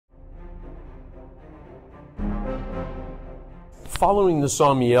Following the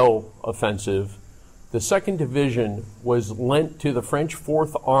Saint-Mihiel offensive, the 2nd Division was lent to the French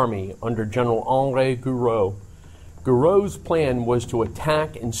 4th Army under General Henri Gouraud. Gouraud's plan was to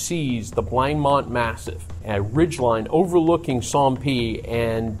attack and seize the Blanc Mont Massif, a ridgeline overlooking Saint-Pie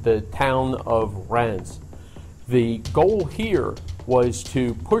and the town of Reims. The goal here was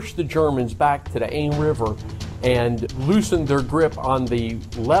to push the Germans back to the Aisne River and loosen their grip on the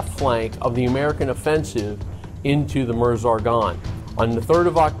left flank of the American offensive into the Meuse-Argonne. On the 3rd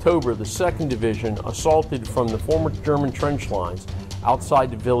of October, the 2nd Division assaulted from the former German trench lines outside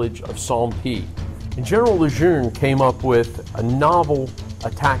the village of Saint-Pie. And General Lejeune came up with a novel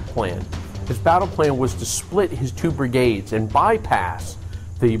attack plan. His battle plan was to split his 2 brigades and bypass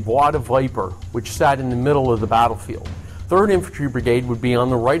the Bois de Viper, which sat in the middle of the battlefield. 3rd Infantry Brigade would be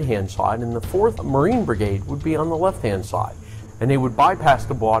on the right-hand side, and the 4th Marine Brigade would be on the left-hand side. And they would bypass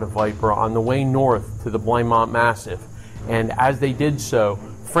the Bois de Viper on the way north to the Blanc Mont Massif. And as they did so,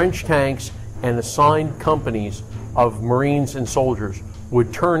 French tanks and assigned companies of Marines and soldiers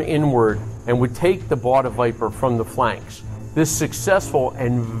would turn inward and would take the Bois de Viper from the flanks. This successful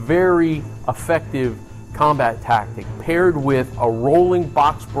and very effective combat tactic, paired with a rolling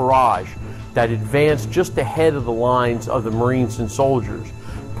box barrage that advanced just ahead of the lines of the Marines and soldiers,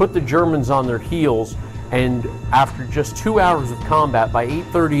 put the Germans on their heels, and after just 2 hours of combat, by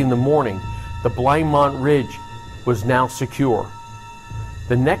 8:30 in the morning, the Blanc Mont Ridge was now secure.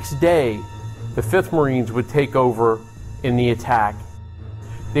 The next day, the 5th Marines would take over in the attack.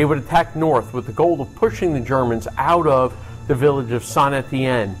 They would attack north with the goal of pushing the Germans out of the village of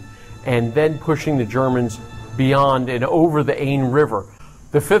Saint-Étienne and then pushing the Germans beyond and over the Aisne River.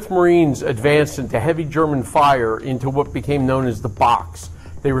 The 5th Marines advanced into heavy German fire into what became known as the Box.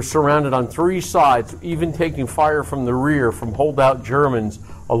 They were surrounded on 3 sides, even taking fire from the rear from holdout Germans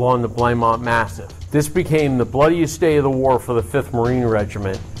along the Blanc Mont Massif. This became the bloodiest day of the war for the 5th Marine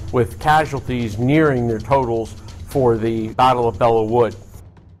Regiment, with casualties nearing their totals for the Battle of Belleau Wood.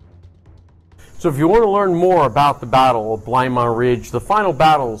 So if you want to learn more about the Battle of Blanc Mont Ridge, the final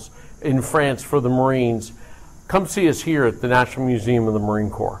battles in France for the Marines, come see us here at the National Museum of the Marine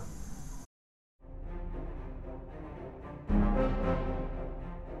Corps.